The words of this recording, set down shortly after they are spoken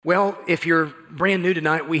Well, if you're brand new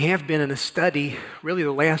tonight, we have been in a study, really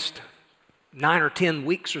the last 9 or 10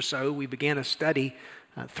 weeks or so. We began a study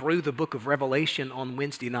through the book of Revelation on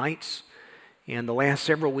Wednesday nights. And the last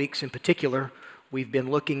several weeks in particular, we've been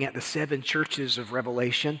looking at the 7 churches of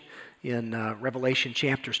Revelation in Revelation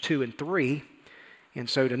chapters 2 and 3. And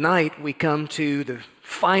so tonight we come to the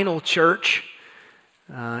final church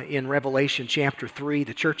in Revelation chapter 3,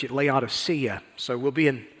 the church at Laodicea. So we'll be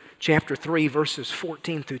in chapter 3, verses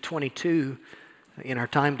 14 through 22 in our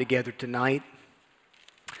time together tonight.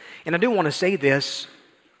 And I do want to say this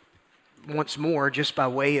once more, just by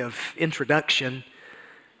way of introduction.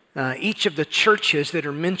 Each of the churches that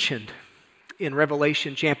are mentioned in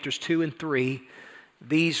Revelation chapters 2 and 3,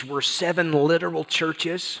 these were 7 literal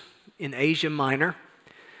churches in Asia Minor.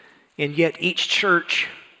 And yet each church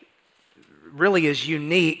really is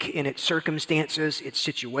unique in its circumstances, its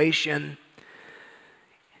situation.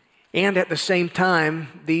 And at the same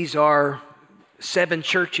time, these are 7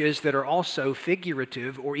 churches that are also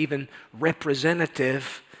figurative or even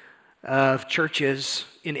representative of churches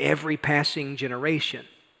in every passing generation.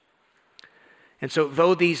 And so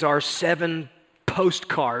though these are 7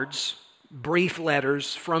 postcards, brief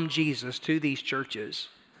letters from Jesus to these churches,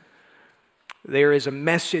 there is a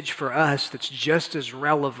message for us that's just as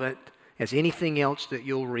relevant as anything else that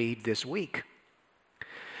you'll read this week.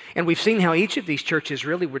 And we've seen how each of these churches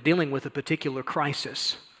really were dealing with a particular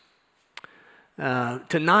crisis.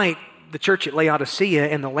 Tonight, the church at Laodicea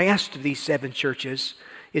and the last of these 7 churches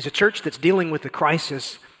is a church that's dealing with the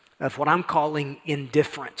crisis of what I'm calling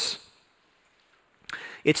indifference.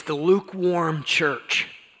 It's the lukewarm church.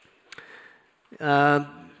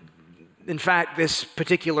 In fact, this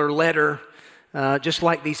particular letter, just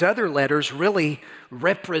like these other letters, really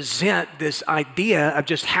represent this idea of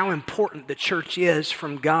just how important the church is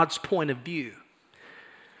from God's point of view.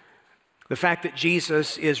 The fact that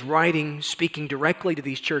Jesus is writing, speaking directly to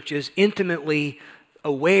these churches, intimately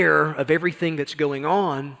aware of everything that's going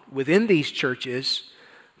on within these churches,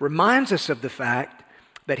 reminds us of the fact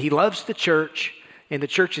that he loves the church, and the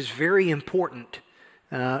church is very important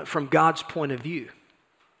from God's point of view.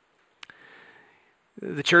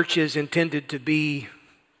 The church is intended to be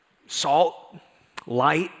salt,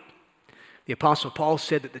 light. The Apostle Paul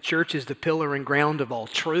said that the church is the pillar and ground of all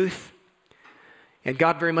truth. And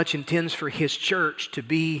God very much intends for his church to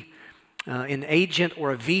be an agent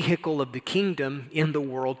or a vehicle of the kingdom in the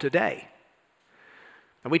world today.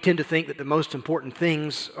 And we tend to think that the most important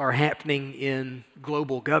things are happening in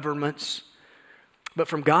global governments. But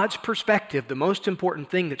from God's perspective, the most important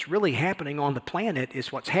thing that's really happening on the planet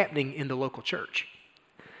is what's happening in the local church.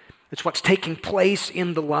 It's what's taking place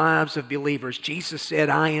in the lives of believers. Jesus said,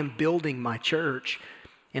 I am building my church,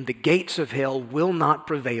 and the gates of hell will not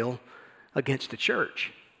prevail against the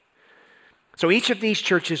church. So each of these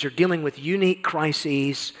churches are dealing with unique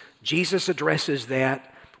crises. Jesus addresses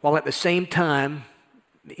that, while at the same time,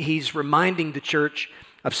 he's reminding the church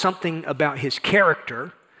of something about his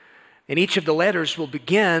character. And each of the letters will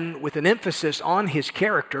begin with an emphasis on his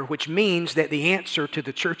character, which means that the answer to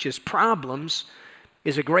the church's problems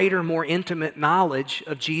is a greater, more intimate knowledge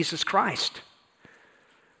of Jesus Christ.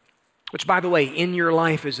 Which, by the way, in your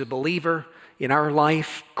life as a believer, in our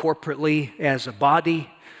life corporately as a body,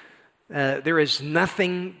 there is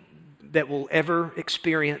nothing that we'll ever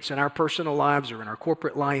experience in our personal lives or in our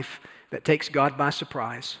corporate life that takes God by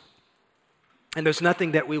surprise. And there's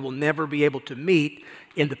nothing that we will never be able to meet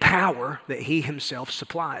in the power that he himself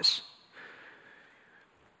supplies.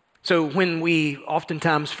 So when we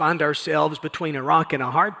oftentimes find ourselves between a rock and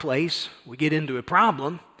a hard place, we get into a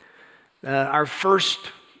problem, our first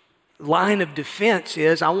line of defense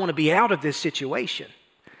is, I want to be out of this situation.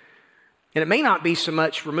 And it may not be so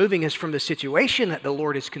much removing us from the situation that the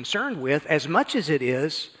Lord is concerned with, as much as it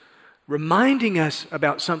is reminding us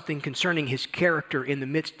about something concerning his character in the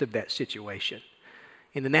midst of that situation.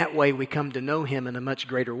 And in that way, we come to know him in a much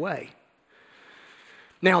greater way.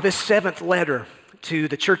 Now, this 7th letter to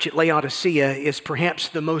the church at Laodicea is perhaps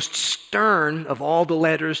the most stern of all the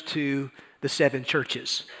letters to the 7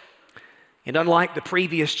 churches. And unlike the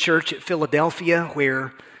previous church at Philadelphia,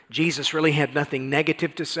 where Jesus really had nothing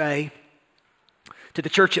negative to say, to the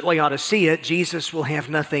church at Laodicea, Jesus will have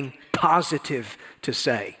nothing positive to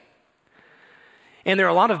say. And there are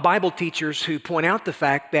a lot of Bible teachers who point out the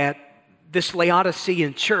fact that this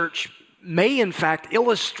Laodicean church may in fact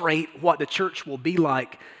illustrate what the church will be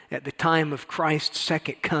like at the time of Christ's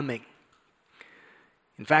second coming.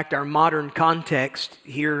 In fact, our modern context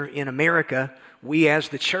here in America, we as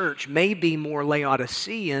the church may be more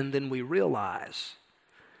Laodicean than we realize.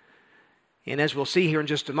 And as we'll see here in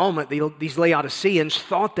just a moment, these Laodiceans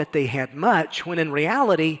thought that they had much, when in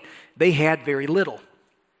reality, they had very little.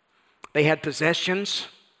 They had possessions,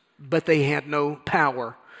 but they had no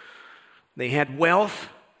power. They had wealth,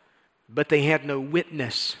 but they had no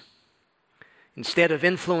witness. Instead of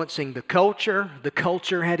influencing the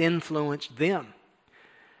culture had influenced them.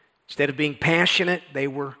 Instead of being passionate, they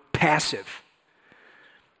were passive.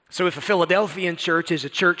 So if a Philadelphian church is a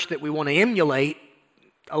church that we want to emulate,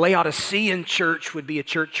 a Laodicean church would be a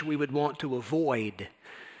church we would want to avoid.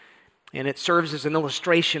 And it serves as an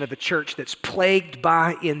illustration of a church that's plagued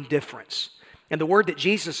by indifference. And the word that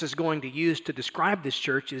Jesus is going to use to describe this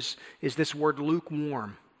church is this word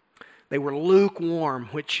lukewarm. They were lukewarm,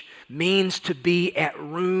 which means to be at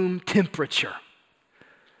room temperature.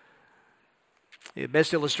 The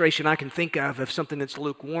best illustration I can think of something that's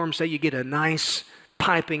lukewarm, say you get a nice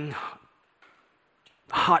piping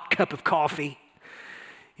hot cup of coffee,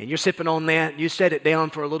 and you're sipping on that, and you set it down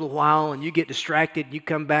for a little while, and you get distracted, and you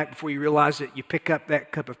come back before you realize it, you pick up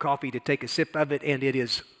that cup of coffee to take a sip of it, and it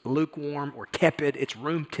is lukewarm or tepid, it's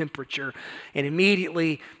room temperature, and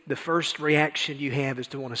immediately the first reaction you have is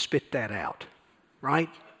to want to spit that out, right?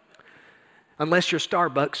 Unless you're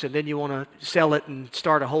Starbucks, and then you want to sell it and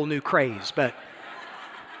start a whole new craze, but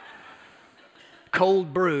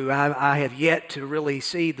cold brew, I have yet to really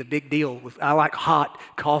see the big deal with. I like hot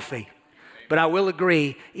coffee. But I will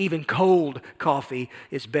agree, even cold coffee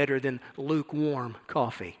is better than lukewarm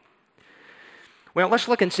coffee. Well, let's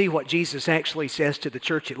look and see what Jesus actually says to the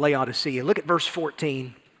church at Laodicea. Look at verse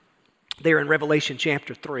 14 there in Revelation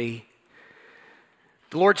chapter 3.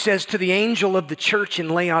 The Lord says, "To the angel of the church in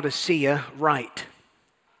Laodicea, write,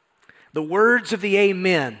 the words of the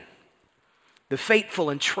Amen, the faithful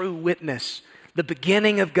and true witness, the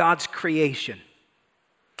beginning of God's creation.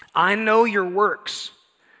 I know your works,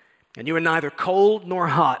 and you are neither cold nor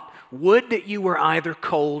hot. Would that you were either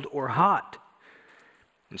cold or hot.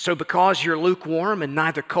 And so because you're lukewarm and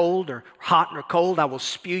neither cold or hot nor cold, I will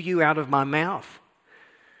spew you out of my mouth.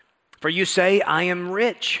 For you say, I am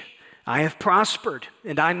rich, I have prospered,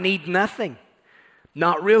 and I need nothing,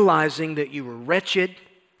 not realizing that you are wretched,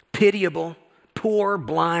 pitiable, poor,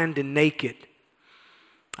 blind, and naked.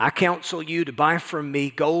 I counsel you to buy from me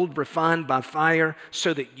gold refined by fire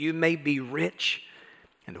so that you may be rich,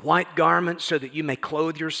 and white garments so that you may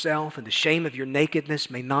clothe yourself, and the shame of your nakedness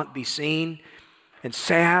may not be seen, and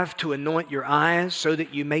salve to anoint your eyes so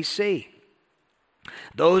that you may see.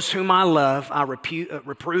 Those whom I love, I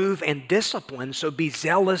reprove and discipline, so be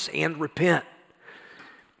zealous and repent.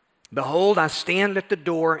 Behold, I stand at the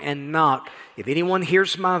door and knock. If anyone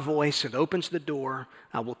hears my voice and opens the door,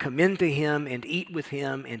 I will come into him and eat with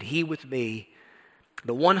him and he with me.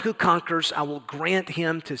 The one who conquers, I will grant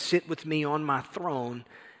him to sit with me on my throne,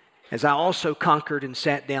 as I also conquered and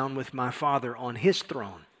sat down with my Father on his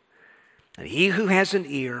throne. And he who has an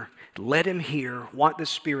ear, let him hear what the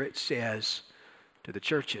Spirit says to the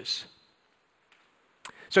churches."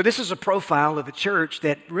 So this is a profile of a church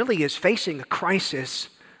that really is facing a crisis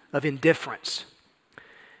of indifference.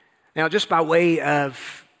 Now, just by way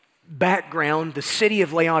of background, the city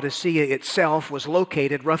of Laodicea itself was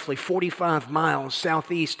located roughly 45 miles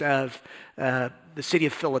southeast of the city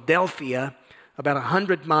of Philadelphia, about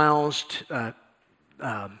 100 miles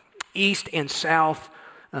east and south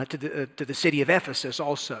to the city of Ephesus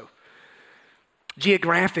also.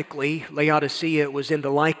 Geographically, Laodicea was in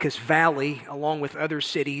the Lycus Valley, along with other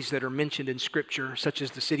cities that are mentioned in Scripture, such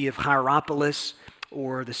as the city of Hierapolis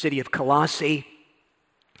or the city of Colossae.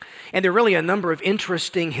 And there are really a number of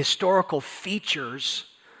interesting historical features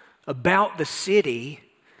about the city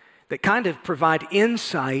that kind of provide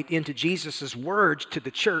insight into Jesus' words to the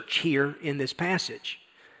church here in this passage.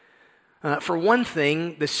 For one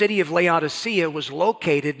thing, the city of Laodicea was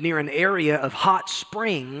located near an area of hot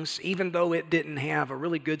springs, even though it didn't have a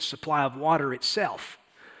really good supply of water itself.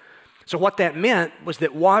 So what that meant was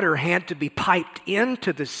that water had to be piped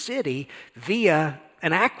into the city via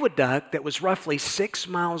an aqueduct that was roughly 6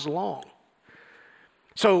 miles long.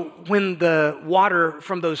 So when the water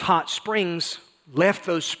from those hot springs left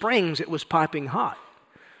those springs, it was piping hot.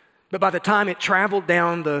 But by the time it traveled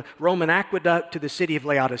down the Roman aqueduct to the city of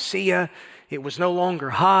Laodicea, it was no longer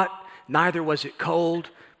hot, neither was it cold,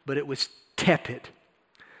 but it was tepid.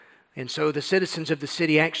 And so the citizens of the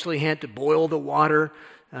city actually had to boil the water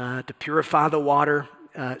to purify the water.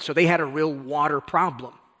 So they had a real water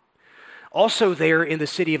problem. Also there in the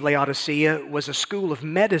city of Laodicea was a school of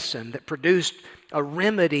medicine that produced a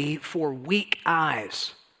remedy for weak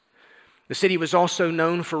eyes. The city was also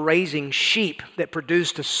known for raising sheep that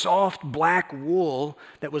produced a soft black wool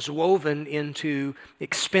that was woven into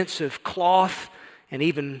expensive cloth and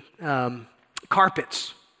even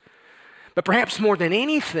carpets. But perhaps more than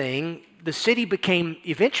anything, the city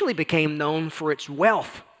eventually became known for its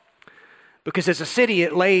wealth. Because as a city,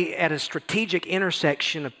 it lay at a strategic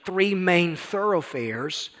intersection of three main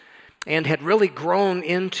thoroughfares and had really grown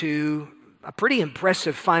into a pretty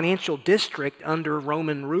impressive financial district under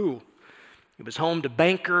Roman rule. It was home to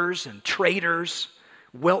bankers and traders,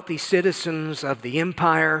 wealthy citizens of the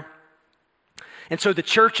empire. And so the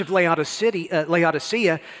church of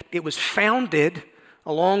Laodicea, it was founded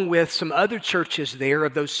along with some other churches there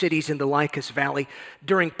of those cities in the Lycus Valley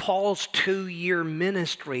during Paul's 2-year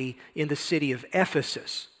ministry in the city of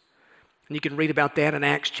Ephesus. And you can read about that in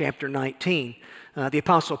Acts chapter 19. The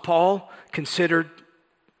Apostle Paul considered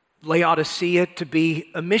Laodicea to be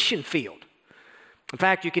a mission field. In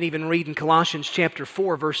fact, you can even read in Colossians chapter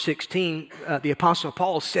 4, verse 16, the Apostle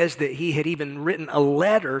Paul says that he had even written a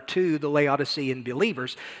letter to the Laodicean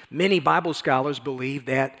believers. Many Bible scholars believe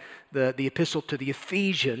that the epistle to the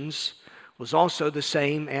Ephesians was also the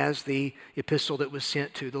same as the epistle that was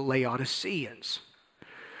sent to the Laodiceans.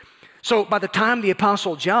 So by the time the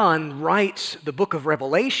Apostle John writes the book of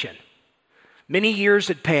Revelation, many years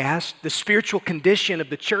had passed. The spiritual condition of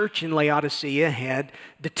the church in Laodicea had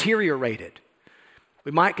deteriorated.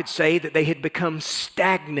 We could say that they had become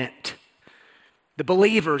stagnant. The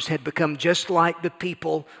believers had become just like the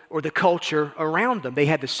people or the culture around them. They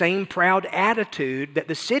had the same proud attitude that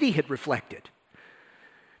the city had reflected.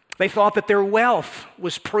 They thought that their wealth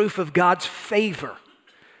was proof of God's favor.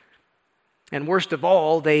 And worst of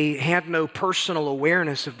all, they had no personal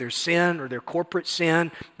awareness of their sin or their corporate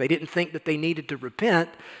sin. They didn't think that they needed to repent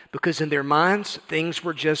because in their minds, things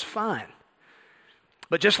were just fine.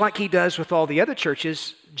 But just like he does with all the other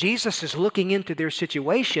churches, Jesus is looking into their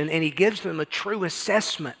situation and he gives them a true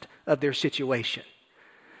assessment of their situation.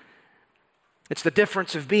 It's the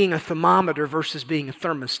difference of being a thermometer versus being a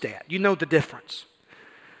thermostat. You know the difference.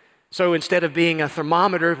 So instead of being a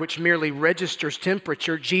thermometer which merely registers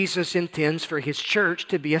temperature, Jesus intends for his church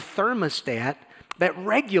to be a thermostat that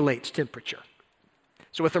regulates temperature.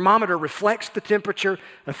 So a thermometer reflects the temperature,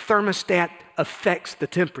 a thermostat affects the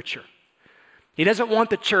temperature. He doesn't want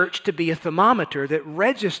the church to be a thermometer that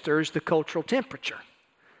registers the cultural temperature.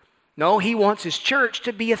 No, he wants his church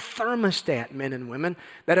to be a thermostat, men and women,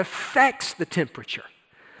 that affects the temperature.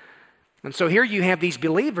 And so here you have these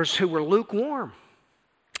believers who were lukewarm.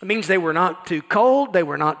 It means they were not too cold, they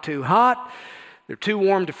were not too hot, they're too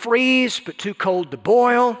warm to freeze, but too cold to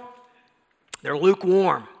boil. They're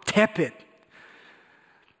lukewarm, tepid.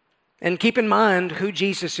 And keep in mind who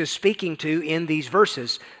Jesus is speaking to in these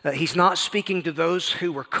verses. He's not speaking to those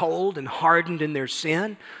who were cold and hardened in their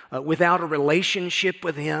sin, without a relationship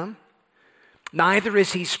with him. Neither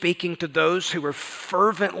is he speaking to those who are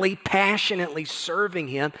fervently, passionately serving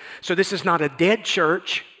him. So this is not a dead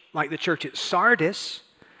church like the church at Sardis,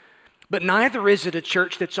 but neither is it a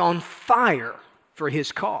church that's on fire for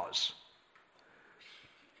his cause.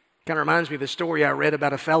 Kind of reminds me of a story I read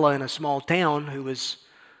about a fella in a small town who was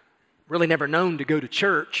really never known to go to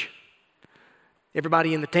church.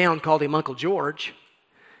 Everybody in the town called him Uncle George.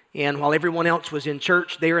 And while everyone else was in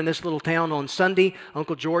church there in this little town on Sunday,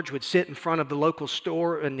 Uncle George would sit in front of the local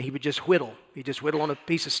store and he would just whittle. He'd just whittle on a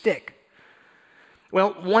piece of stick.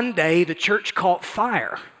 Well, one day the church caught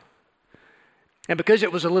fire. And because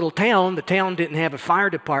it was a little town, the town didn't have a fire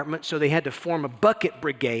department, so they had to form a bucket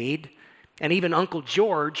brigade, and even Uncle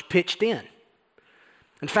George pitched in.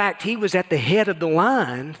 In fact, he was at the head of the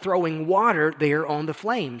line throwing water there on the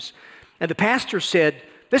flames. And the pastor said,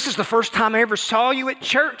 "This is the first time I ever saw you at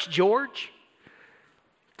church, George."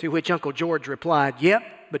 To which Uncle George replied, "Yep,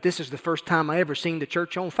 but this is the first time I ever seen the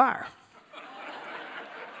church on fire."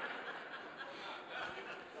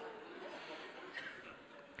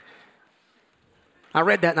 I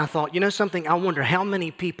read that and I thought, you know something? I wonder how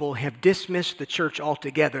many people have dismissed the church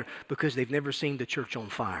altogether because they've never seen the church on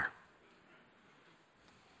fire.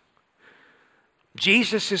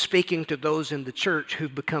 Jesus is speaking to those in the church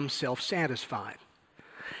who've become self-satisfied,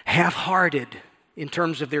 half-hearted in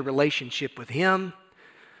terms of their relationship with him.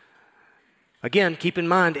 Again, keep in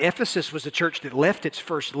mind, Ephesus was a church that left its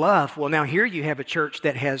first love. Well, now here you have a church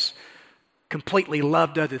that has completely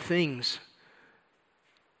loved other things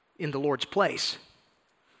in the Lord's place.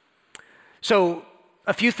 So,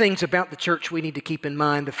 a few things about the church we need to keep in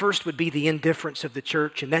mind. The first would be the indifference of the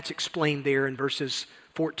church, and that's explained there in verses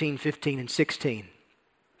 14, 15, and 16.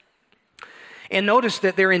 And notice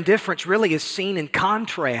that their indifference really is seen in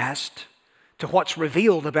contrast to what's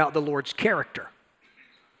revealed about the Lord's character.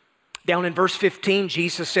 Down in verse 15,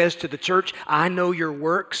 Jesus says to the church, "I know your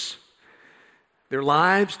works." Their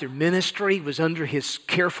lives, their ministry was under his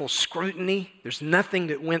careful scrutiny. There's nothing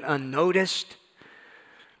that went unnoticed.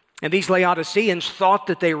 And these Laodiceans thought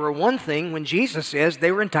that they were one thing when Jesus says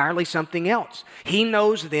they were entirely something else. He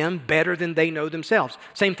knows them better than they know themselves.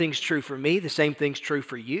 Same thing's true for me. The same thing's true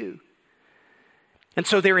for you. And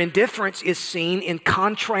so their indifference is seen in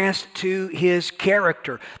contrast to his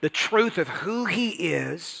character, the truth of who he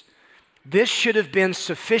is. This should have been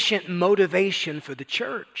sufficient motivation for the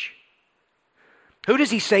church. Who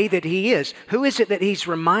does he say that he is? Who is it that he's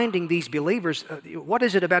reminding these believers? What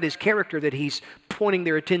is it about his character that he's pointing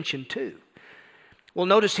their attention to? Well,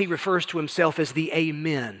 notice he refers to himself as the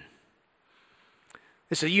Amen.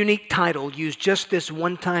 It's a unique title used just this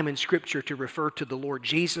one time in Scripture to refer to the Lord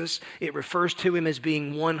Jesus. It refers to him as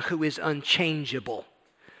being one who is unchangeable.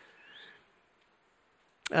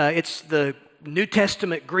 It's the New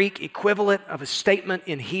Testament Greek equivalent of a statement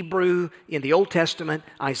in Hebrew in the Old Testament,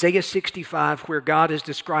 Isaiah 65, where God is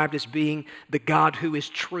described as being the God who is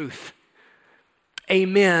truth.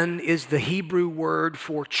 Amen is the Hebrew word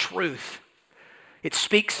for truth. It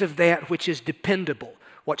speaks of that which is dependable,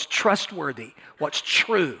 what's trustworthy, what's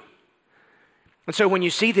true. And so when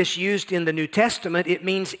you see this used in the New Testament, it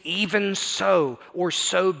means even so, or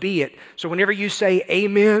so be it. So whenever you say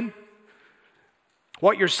amen,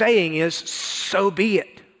 what you're saying is, so be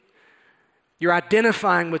it. You're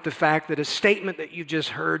identifying with the fact that a statement that you just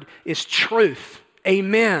heard is truth.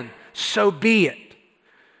 Amen. So be it.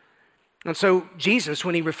 And so Jesus,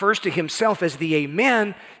 when he refers to himself as the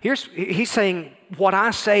Amen, he's saying, what I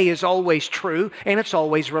say is always true and it's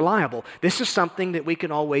always reliable. This is something that we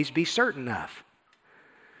can always be certain of.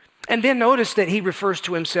 And then notice that he refers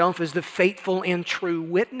to himself as the faithful and true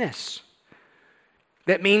witness.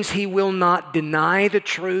 That means he will not deny the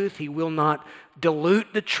truth. He will not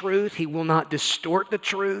dilute the truth. He will not distort the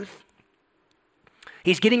truth.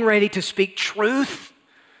 He's getting ready to speak truth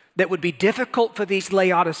that would be difficult for these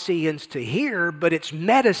Laodiceans to hear, but it's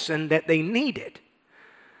medicine that they needed.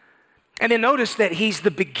 And then notice that he's the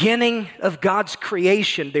beginning of God's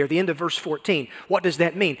creation there, the end of verse 14. What does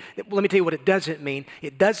that mean? Let me tell you what it doesn't mean.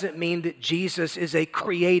 It doesn't mean that Jesus is a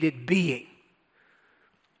created being.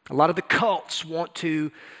 A lot of the cults want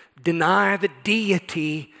to deny the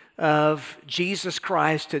deity of Jesus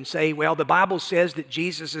Christ and say, well, the Bible says that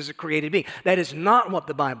Jesus is a created being. That is not what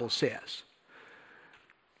the Bible says.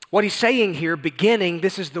 What he's saying here, beginning,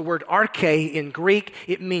 this is the word arche in Greek.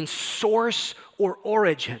 It means source or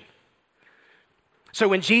origin. So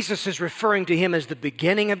when Jesus is referring to him as the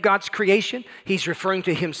beginning of God's creation, he's referring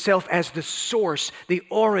to himself as the source, the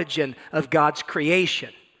origin of God's creation.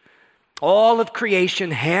 All of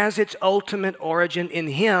creation has its ultimate origin in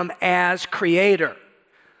him as creator.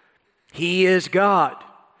 He is God.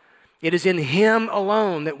 It is in him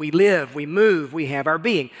alone that we live, we move, we have our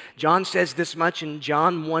being. John says this much in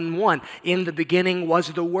John 1:1. In the beginning was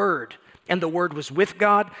the Word, and the Word was with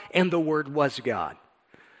God, and the Word was God.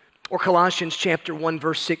 Or Colossians chapter 1,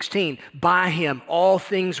 verse 16. By him all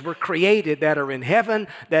things were created that are in heaven,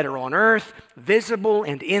 that are on earth, visible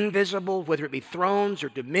and invisible, whether it be thrones or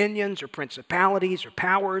dominions or principalities or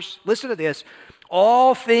powers. Listen to this.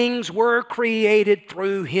 All things were created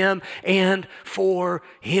through him and for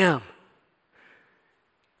him.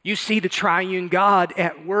 You see the triune God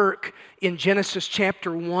at work in Genesis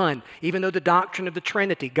chapter 1. Even though the doctrine of the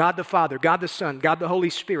Trinity, God the Father, God the Son, God the Holy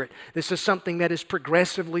Spirit, this is something that is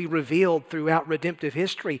progressively revealed throughout redemptive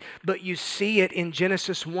history. But you see it in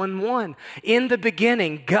Genesis 1:1. In the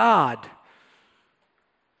beginning, God,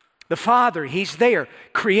 the Father, he's there,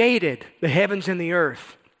 created the heavens and the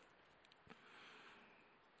earth.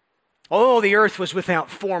 Oh, the earth was without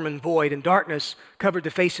form and void, and darkness covered the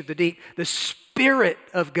face of the deep. The Spirit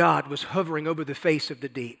of God was hovering over the face of the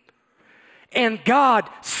deep. And God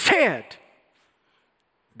said,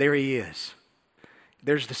 there he is.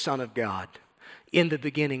 There's the Son of God. In the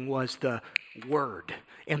beginning was the Word,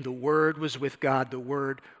 and the Word was with God. The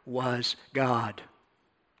Word was God.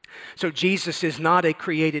 So Jesus is not a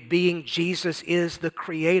created being. Jesus is the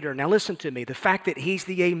Creator. Now listen to me. The fact that he's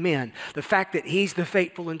the Amen, the fact that he's the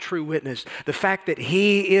faithful and true witness, the fact that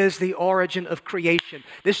he is the origin of creation,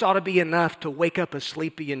 this ought to be enough to wake up a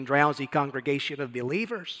sleepy and drowsy congregation of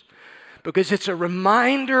believers. Because it's a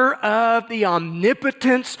reminder of the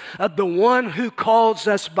omnipotence of the one who calls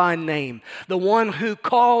us by name, the one who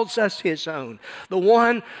calls us his own, the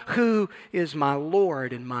one who is my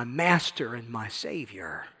Lord and my Master and my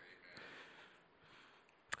Savior.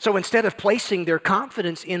 So instead of placing their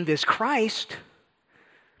confidence in this Christ,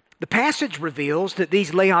 the passage reveals that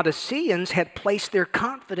these Laodiceans had placed their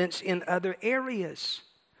confidence in other areas.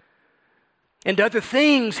 And other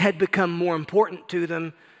things had become more important to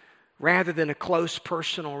them rather than a close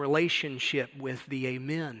personal relationship with the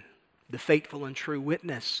Amen, the faithful and true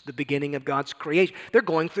witness, the beginning of God's creation. They're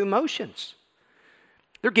going through motions.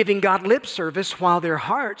 They're giving God lip service while their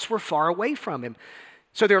hearts were far away from Him.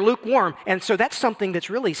 So they're lukewarm. And so that's something that's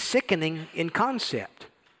really sickening in concept.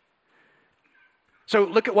 So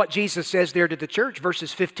look at what Jesus says there to the church,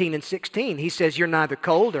 verses 15 and 16. He says, you're neither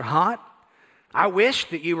cold or hot. I wish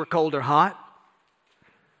that you were cold or hot.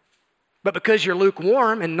 But because you're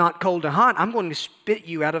lukewarm and not cold or hot, I'm going to spit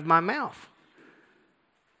you out of my mouth.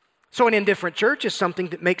 So an indifferent church is something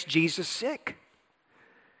that makes Jesus sick.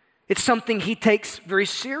 It's something He takes very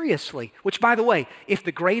seriously. Which, by the way, if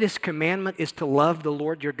the greatest commandment is to love the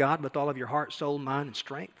Lord your God with all of your heart, soul, mind, and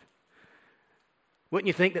strength, wouldn't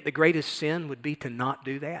you think that the greatest sin would be to not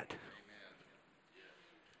do that?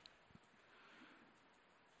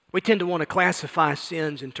 We tend to want to classify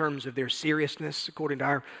sins in terms of their seriousness according to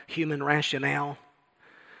our human rationale.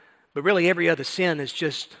 But really every other sin is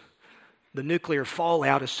just the nuclear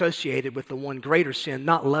fallout associated with the one greater sin,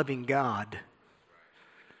 not loving God.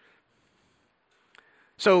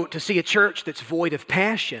 So to see a church that's void of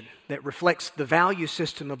passion, that reflects the value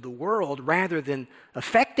system of the world rather than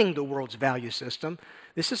affecting the world's value system,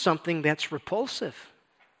 this is something that's repulsive,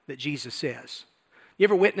 that Jesus says. You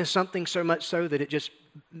ever witnessed something so much so that it just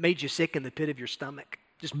made you sick in the pit of your stomach?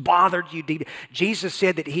 Just bothered you deeply? Jesus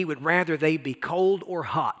said that He would rather they be cold or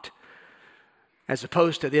hot as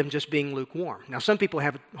opposed to them just being lukewarm. Now, some people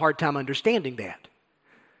have a hard time understanding that.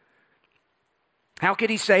 How could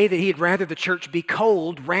He say that He'd rather the church be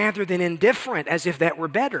cold rather than indifferent, as if that were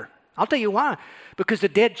better? I'll tell you why. Because a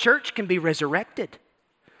dead church can be resurrected.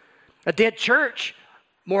 A dead church,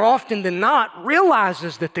 more often than not,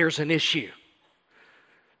 realizes that there's an issue.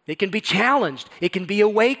 It can be challenged. It can be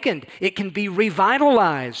awakened. It can be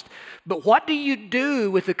revitalized. But what do you do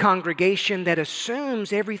with a congregation that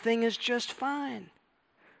assumes everything is just fine?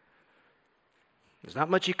 There's not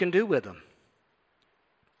much you can do with them.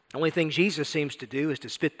 The only thing Jesus seems to do is to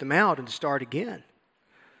spit them out and to start again.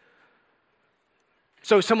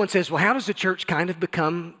 So someone says, well, how does the church kind of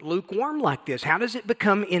become lukewarm like this? How does it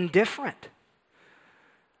become indifferent?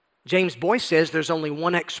 James Boyce says there's only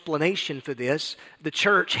one explanation for this. The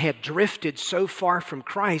church had drifted so far from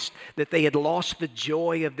Christ that they had lost the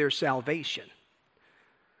joy of their salvation.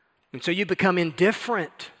 And so you become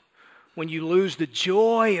indifferent when you lose the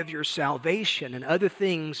joy of your salvation and other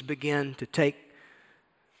things begin to take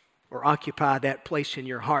or occupy that place in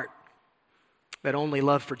your heart that only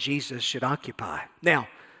love for Jesus should occupy. Now,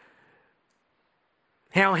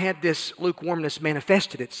 how had this lukewarmness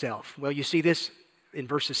manifested itself? Well, you see this in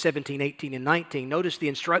verses 17, 18, and 19. Notice the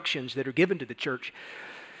instructions that are given to the church.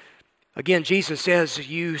 Again, Jesus says,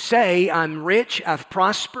 you say, I'm rich, I've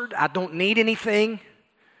prospered, I don't need anything,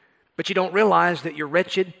 but you don't realize that you're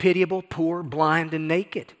wretched, pitiable, poor, blind, and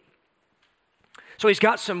naked. So He's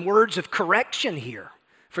got some words of correction here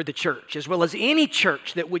for the church, as well as any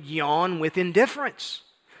church that would yawn with indifference.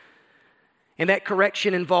 And that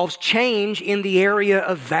correction involves change in the area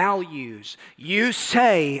of values. You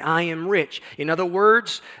say, I am rich. In other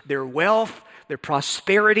words, their wealth, their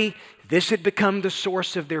prosperity, this had become the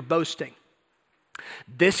source of their boasting.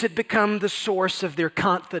 This had become the source of their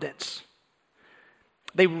confidence.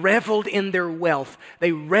 They reveled in their wealth.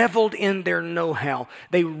 They reveled in their know-how.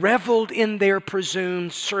 They reveled in their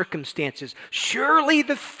presumed circumstances. Surely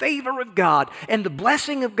the favor of God and the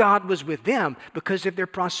blessing of God was with them because of their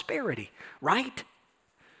prosperity, right?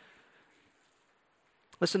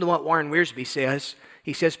 Listen to what Warren Wiersbe says.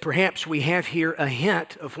 He says, perhaps we have here a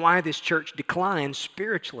hint of why this church declined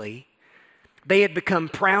spiritually. They had become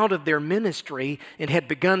proud of their ministry and had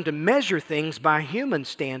begun to measure things by human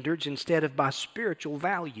standards instead of by spiritual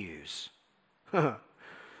values. So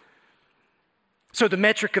the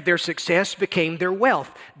metric of their success became their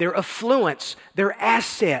wealth, their affluence, their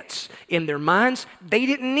assets. In their minds, they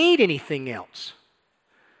didn't need anything else.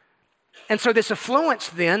 And so this affluence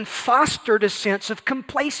then fostered a sense of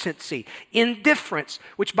complacency, indifference,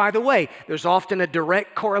 which, by the way, there's often a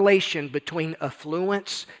direct correlation between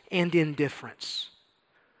affluence and indifference.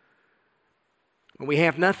 When we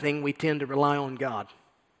have nothing, we tend to rely on God.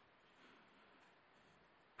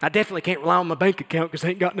 I definitely can't rely on my bank account because I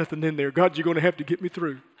ain't got nothing in there. God, you're going to have to get me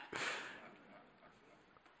through.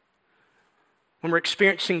 When we're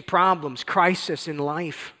experiencing problems, crisis in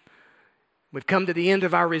life, we've come to the end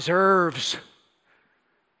of our reserves.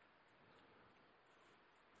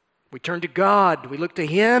 We turn to God. We look to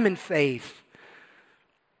Him in faith.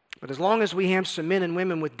 But as long as we have some men and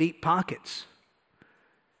women with deep pockets,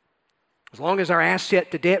 as long as our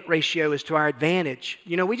asset to debt ratio is to our advantage,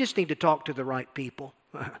 we just need to talk to the right people.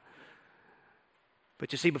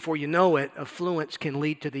 But you see, before you know it, affluence can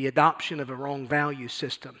lead to the adoption of a wrong value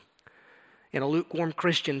system. And a lukewarm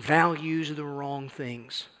Christian values the wrong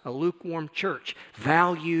things. A lukewarm church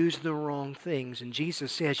values the wrong things. And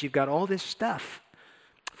Jesus says, you've got all this stuff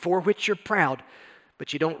for which you're proud,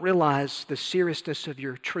 but you don't realize the seriousness of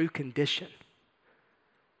your true condition.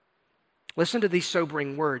 Listen to these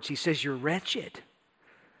sobering words. He says, you're wretched,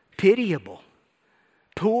 pitiable,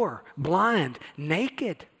 poor, blind,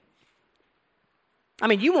 naked. I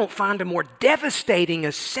mean, you won't find a more devastating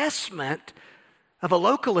assessment of a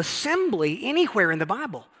local assembly anywhere in the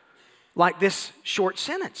Bible like this short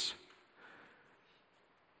sentence.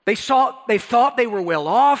 They thought they were well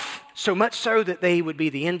off, so much so that they would be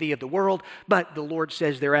the envy of the world, but the Lord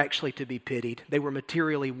says they're actually to be pitied. They were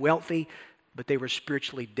materially wealthy, but they were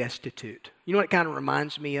spiritually destitute. You know what it kind of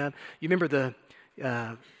reminds me of? You remember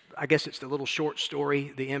I guess it's the little short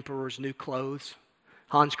story, The Emperor's New Clothes,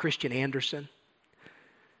 Hans Christian Andersen.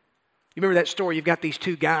 You remember that story? You've got these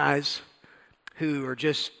two guys who are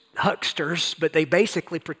just hucksters, but they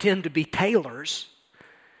basically pretend to be tailors.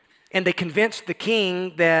 And they convinced the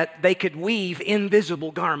king that they could weave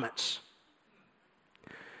invisible garments.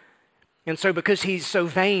 And so because he's so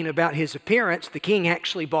vain about his appearance, the king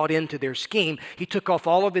actually bought into their scheme. He took off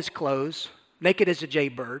all of his clothes, naked as a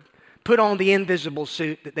jaybird, put on the invisible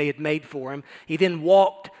suit that they had made for him. He then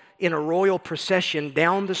walked in a royal procession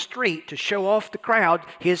down the street to show off the crowd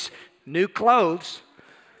his new clothes.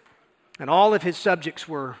 And all of his subjects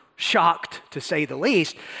were shocked, to say the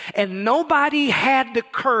least. And nobody had the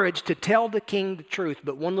courage to tell the king the truth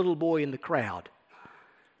but one little boy in the crowd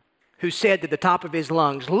who said to the top of his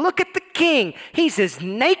lungs, "Look at the king. He's as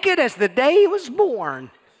naked as the day he was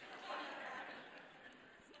born."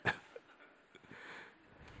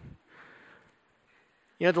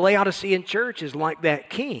 You know, the Laodicean church is like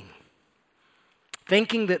that king,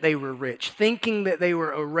 thinking that they were rich, thinking that they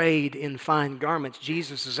were arrayed in fine garments.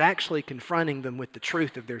 Jesus is actually confronting them with the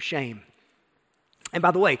truth of their shame. And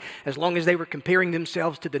by the way, as long as they were comparing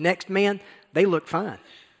themselves to the next man, they looked fine.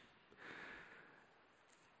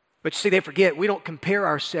 But you see, they forget we don't compare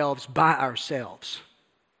ourselves by ourselves.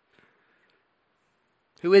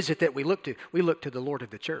 Who is it that we look to? We look to the Lord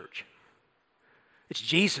of the church. It's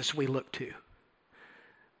Jesus we look to.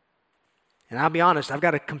 And I'll be honest, I've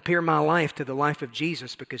got to compare my life to the life of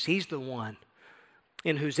Jesus because He's the one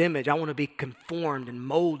in whose image I want to be conformed and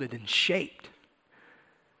molded and shaped.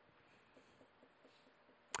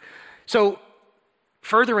 So,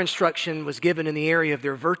 further instruction was given in the area of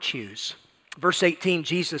their virtues. Verse 18,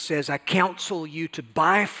 Jesus says, "I counsel you to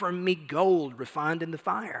buy from me gold refined in the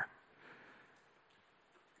fire."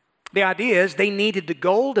 The idea is they needed the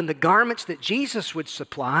gold and the garments that Jesus would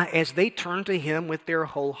supply as they turned to Him with their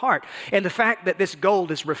whole heart. And the fact that this gold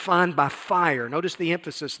is refined by fire, notice the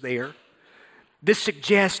emphasis there. This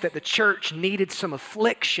suggests that the church needed some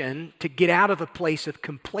affliction to get out of a place of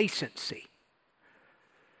complacency.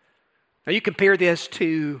 Now you compare this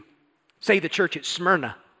to, say, the church at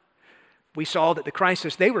Smyrna. We saw that the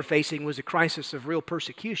crisis they were facing was a crisis of real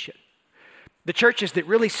persecution. The churches that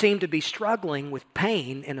really seem to be struggling with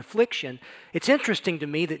pain and affliction, it's interesting to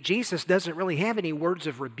me that Jesus doesn't really have any words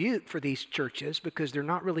of rebuke for these churches because they're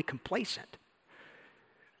not really complacent.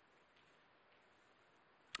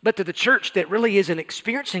 But to the church that really isn't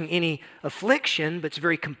experiencing any affliction but's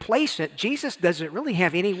very complacent, Jesus doesn't really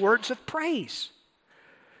have any words of praise.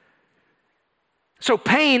 So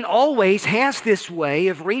pain always has this way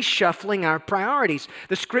of reshuffling our priorities.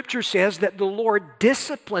 The Scripture says that the Lord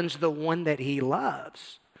disciplines the one that He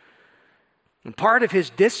loves. And part of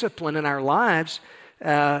His discipline in our lives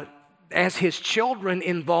as His children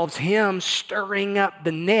involves Him stirring up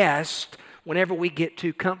the nest whenever we get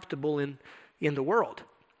too comfortable in the world.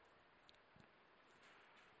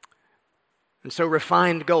 And so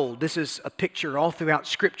refined gold, this is a picture all throughout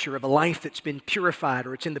Scripture of a life that's been purified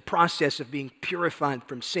or it's in the process of being purified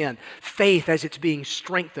from sin. Faith as it's being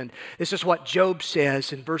strengthened. This is what Job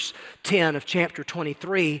says in verse 10 of chapter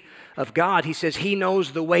 23 of God. He says, "He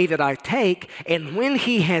knows the way that I take, and when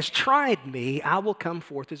He has tried me, I will come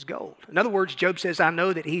forth as gold." In other words, Job says, I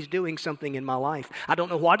know that He's doing something in my life. I don't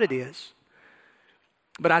know what it is,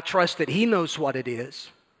 but I trust that He knows what it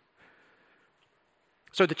is.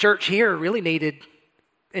 So the church here really needed,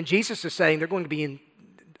 and Jesus is saying they're going to be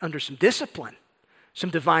under some discipline, some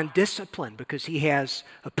divine discipline, because He has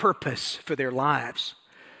a purpose for their lives.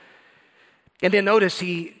 And then notice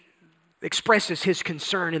He expresses His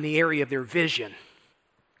concern in the area of their vision.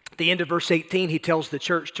 At the end of verse 18, He tells the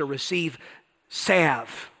church to receive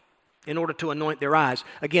salve in order to anoint their eyes.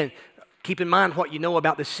 Again, keep in mind what you know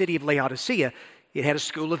about the city of Laodicea. It had a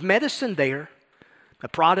school of medicine there, a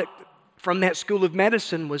product from that school of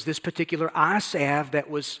medicine was this particular eye salve that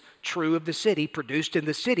was true of the city, produced in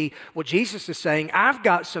the city. Well, Jesus is saying, I've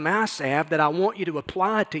got some eye salve that I want you to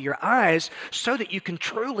apply to your eyes so that you can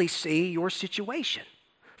truly see your situation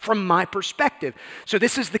from my perspective. So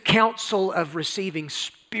this is the counsel of receiving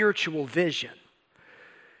spiritual vision.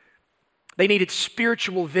 They needed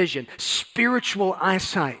spiritual vision, spiritual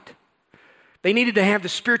eyesight. They needed to have the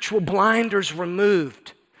spiritual blinders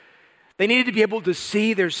removed. They needed to be able to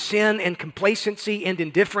see their sin and complacency and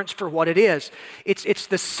indifference for what it is. It's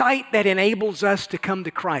the sight that enables us to come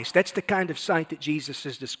to Christ. That's the kind of sight that Jesus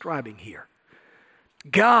is describing here.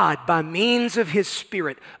 God, by means of His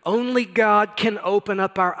Spirit, only God can open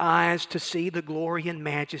up our eyes to see the glory and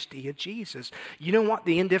majesty of Jesus. You know what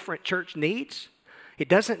the indifferent church needs? It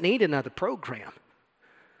doesn't need another program.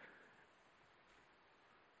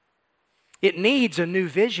 It needs a new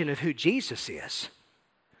vision of who Jesus is.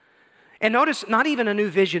 And notice, not even a new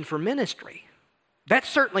vision for ministry. That's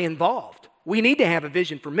certainly involved. We need to have a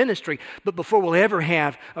vision for ministry, but before we'll ever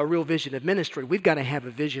have a real vision of ministry, we've got to have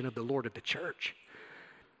a vision of the Lord of the church.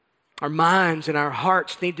 Our minds and our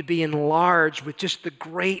hearts need to be enlarged with just the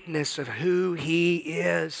greatness of who He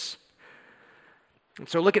is. And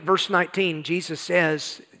so look at verse 19. Jesus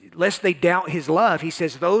says, lest they doubt His love, He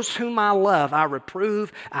says, those whom I love, I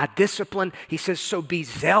reprove, I discipline. He says, so be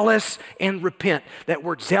zealous and repent. That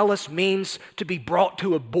word zealous means to be brought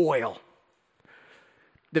to a boil.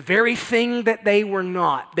 The very thing that they were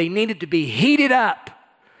not. They needed to be heated up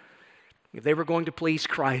if they were going to please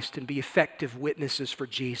Christ and be effective witnesses for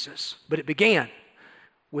Jesus. But it began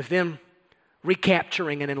with them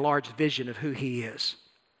recapturing an enlarged vision of who He is.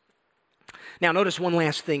 Now, notice one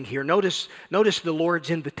last thing here. Notice the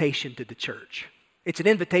Lord's invitation to the church. It's an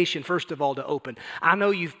invitation, first of all, to open. I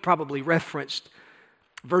know you've probably referenced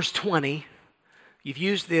verse 20. You've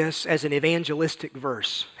used this as an evangelistic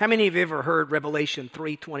verse. How many of you have ever heard Revelation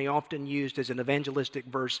 3:20 often used as an evangelistic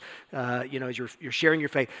verse, as you're sharing your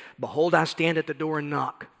faith? Behold, I stand at the door and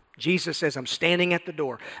knock. Jesus says, I'm standing at the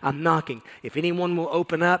door. I'm knocking. If anyone will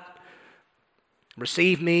open up,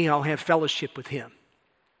 receive me, I'll have fellowship with him.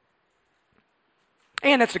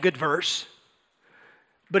 And that's a good verse.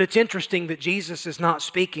 But it's interesting that Jesus is not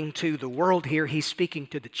speaking to the world here. He's speaking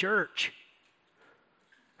to the church.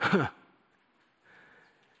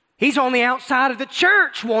 He's on the outside of the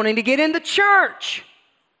church wanting to get in the church.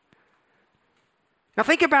 Now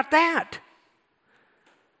think about that.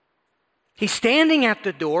 He's standing at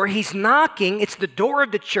the door. He's knocking. It's the door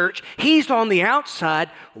of the church. He's on the outside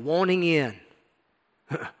wanting in.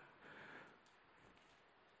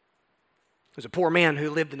 There's a poor man who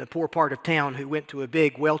lived in a poor part of town who went to a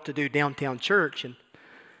big, well-to-do downtown church. And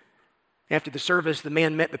after the service, the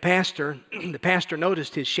man met the pastor. The pastor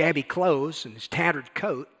noticed his shabby clothes and his tattered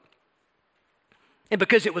coat. And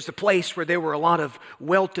because it was a place where there were a lot of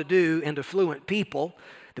well-to-do and affluent people,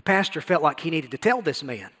 the pastor felt like he needed to tell this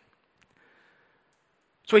man.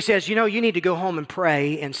 So he says, you need to go home and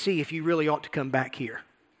pray and see if you really ought to come back here.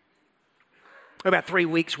 About 3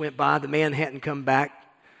 weeks went by. The man hadn't come back.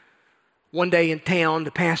 One day in town,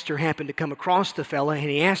 the pastor happened to come across the fella, and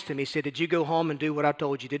he asked him, he said, did you go home and do what I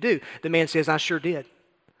told you to do? The man says, I sure did.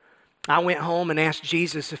 I went home and asked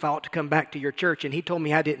Jesus if I ought to come back to your church, and he told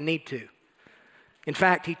me I didn't need to. In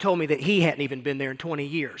fact, he told me that he hadn't even been there in 20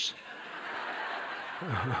 years.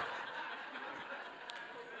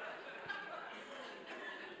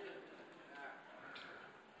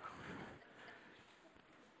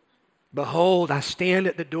 Behold, I stand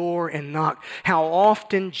at the door and knock. How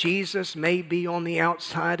often Jesus may be on the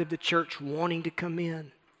outside of the church wanting to come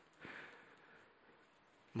in.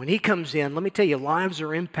 When He comes in, let me tell you, lives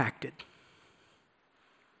are impacted.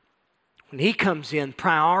 When He comes in,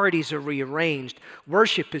 priorities are rearranged.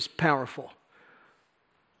 Worship is powerful.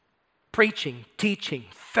 Preaching, teaching,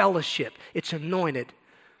 fellowship, it's anointed.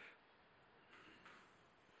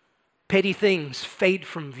 Petty things fade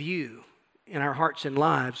from view in our hearts and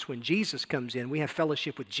lives. When Jesus comes in, we have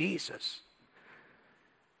fellowship with Jesus.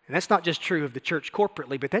 And that's not just true of the church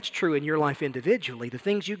corporately, but that's true in your life individually. The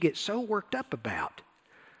things you get so worked up about,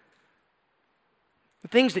 the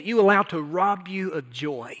things that you allow to rob you of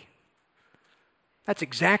joy, that's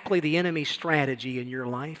exactly the enemy's strategy in your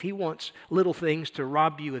life. He wants little things to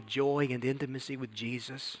rob you of joy and intimacy with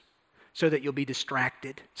Jesus so that you'll be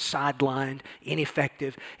distracted, sidelined,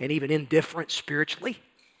 ineffective, and even indifferent spiritually.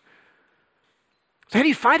 So how do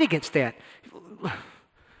you fight against that?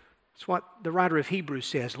 It's what the writer of Hebrews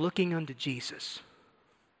says, looking unto Jesus.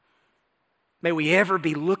 May we ever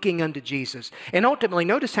be looking unto Jesus. And ultimately,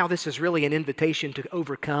 notice how this is really an invitation to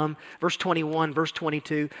overcome. Verse 21, verse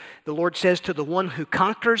 22, the Lord says, to the one who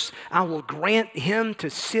conquers, I will grant him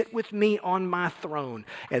to sit with me on my throne,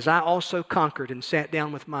 as I also conquered and sat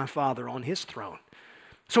down with my Father on his throne.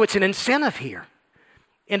 So it's an incentive here.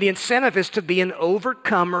 And the incentive is to be an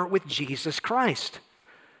overcomer with Jesus Christ.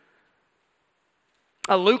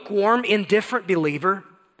 A lukewarm, indifferent believer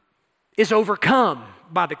is overcome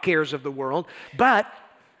by the cares of the world, but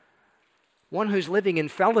one who's living in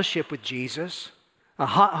fellowship with Jesus, a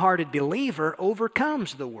hot-hearted believer,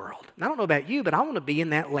 overcomes the world. And I don't know about you, but I want to be in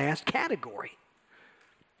that last category.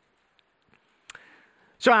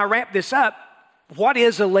 So I wrap this up. What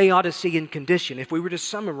is a Laodicean condition, if we were to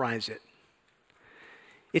summarize it?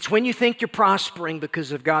 It's when you think you're prospering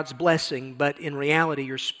because of God's blessing, but in reality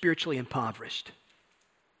you're spiritually impoverished.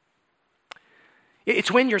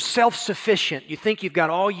 It's when you're self-sufficient. You think you've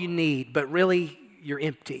got all you need, but really you're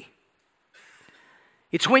empty.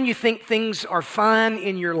 It's when you think things are fine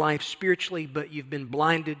in your life spiritually, but you've been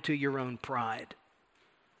blinded to your own pride.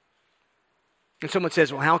 And someone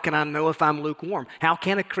says, well, how can I know if I'm lukewarm? How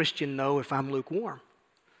can a Christian know if I'm lukewarm?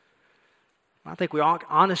 I think we all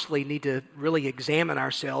honestly need to really examine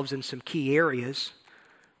ourselves in some key areas.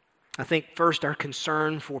 I think first, our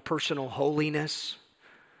concern for personal holiness,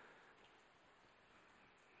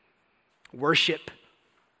 worship,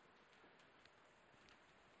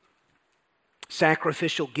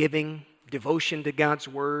 sacrificial giving, devotion to God's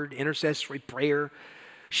word, intercessory prayer,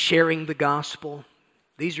 sharing the gospel.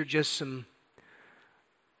 These are just some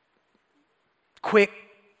quick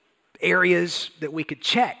areas that we could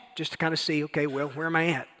check just to kind of see, okay, well, where am I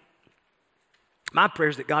at? My prayer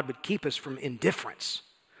is that God would keep us from indifference.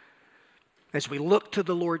 As we look to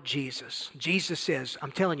the Lord Jesus, Jesus says,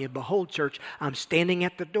 I'm telling you, behold, church, I'm standing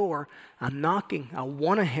at the door. I'm knocking. I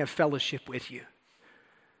want to have fellowship with you.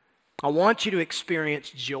 I want you to experience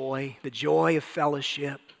joy, the joy of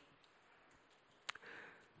fellowship.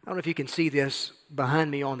 I don't know if you can see this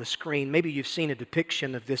behind me on the screen. Maybe you've seen a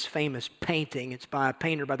depiction of this famous painting. It's by a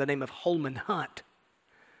painter by the name of Holman Hunt.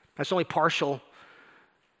 That's only a partial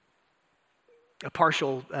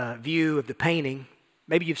view of the painting.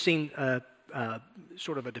 Maybe you've seen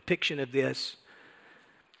sort of a depiction of this.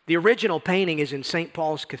 The original painting is in St.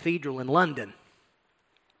 Paul's Cathedral in London.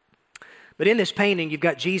 But in this painting, you've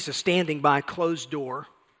got Jesus standing by a closed door.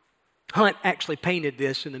 Hunt actually painted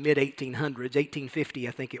this in the mid-1800s, 1850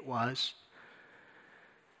 I think it was.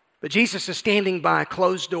 But Jesus is standing by a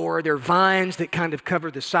closed door. There are vines that kind of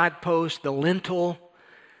cover the side post, the lintel.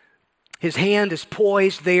 His hand is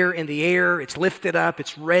poised there in the air. It's lifted up.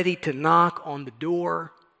 It's ready to knock on the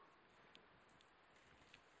door.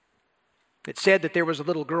 It said that there was a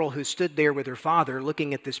little girl who stood there with her father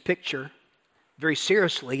looking at this picture very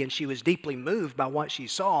seriously, and she was deeply moved by what she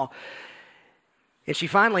saw. And she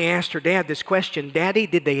finally asked her dad this question, Daddy,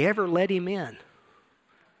 did they ever let him in?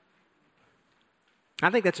 I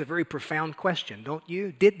think that's a very profound question, don't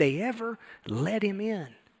you? Did they ever let him in?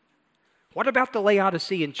 What about the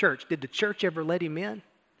Laodicean church? Did the church ever let him in?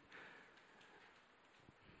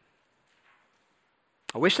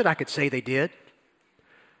 I wish that I could say they did.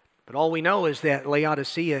 But all we know is that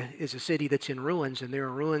Laodicea is a city that's in ruins, and there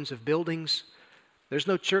are ruins of buildings. There's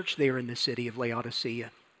no church there in the city of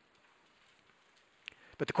Laodicea.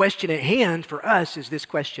 But the question at hand for us is this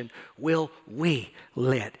question, will we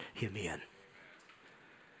let him in?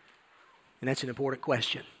 And that's an important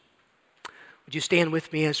question. Would you stand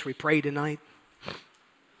with me as we pray tonight?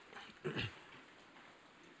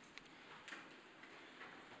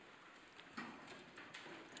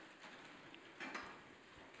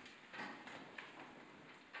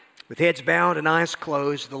 With heads bowed and eyes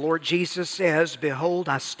closed, the Lord Jesus says, Behold,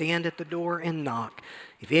 I stand at the door and knock.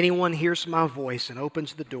 If anyone hears my voice and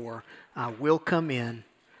opens the door, I will come in.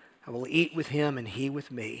 I will eat with him and he with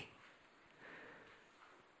me.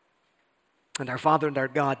 And our Father and our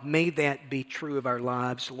God, may that be true of our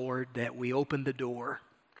lives, Lord, that we open the door.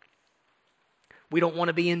 We don't want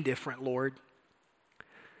to be indifferent, Lord.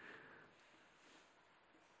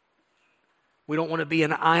 We don't want to be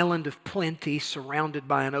an island of plenty surrounded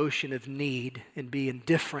by an ocean of need and be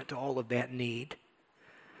indifferent to all of that need.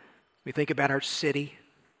 We think about our city.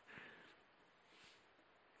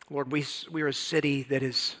 Lord, we're a city that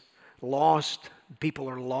is lost. People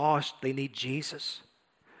are lost. They need Jesus.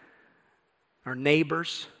 Our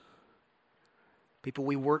neighbors, people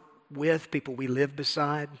we work with, people we live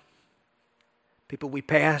beside, people we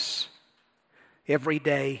pass every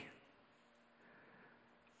day.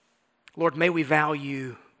 Lord, may we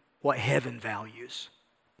value what heaven values.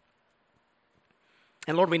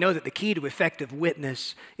 And Lord, we know that the key to effective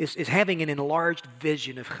witness is having an enlarged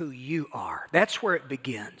vision of who you are. That's where it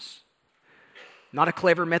begins. Not a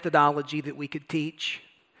clever methodology that we could teach,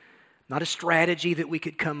 not a strategy that we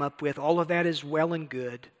could come up with. All of that is well and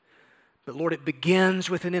good. But Lord, it begins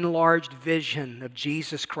with an enlarged vision of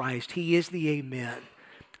Jesus Christ. He is the Amen,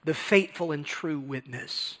 the faithful and true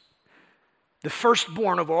witness, the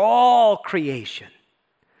firstborn of all creation.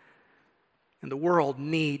 And the world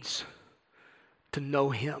needs to know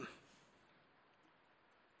Him.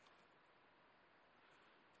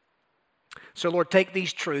 So Lord, take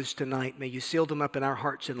these truths tonight. May you seal them up in our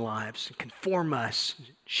hearts and lives and conform us,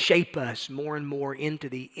 shape us more and more into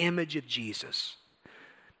the image of Jesus.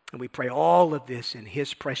 And we pray all of this in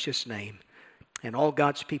His precious name. And all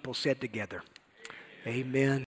God's people said together, Amen.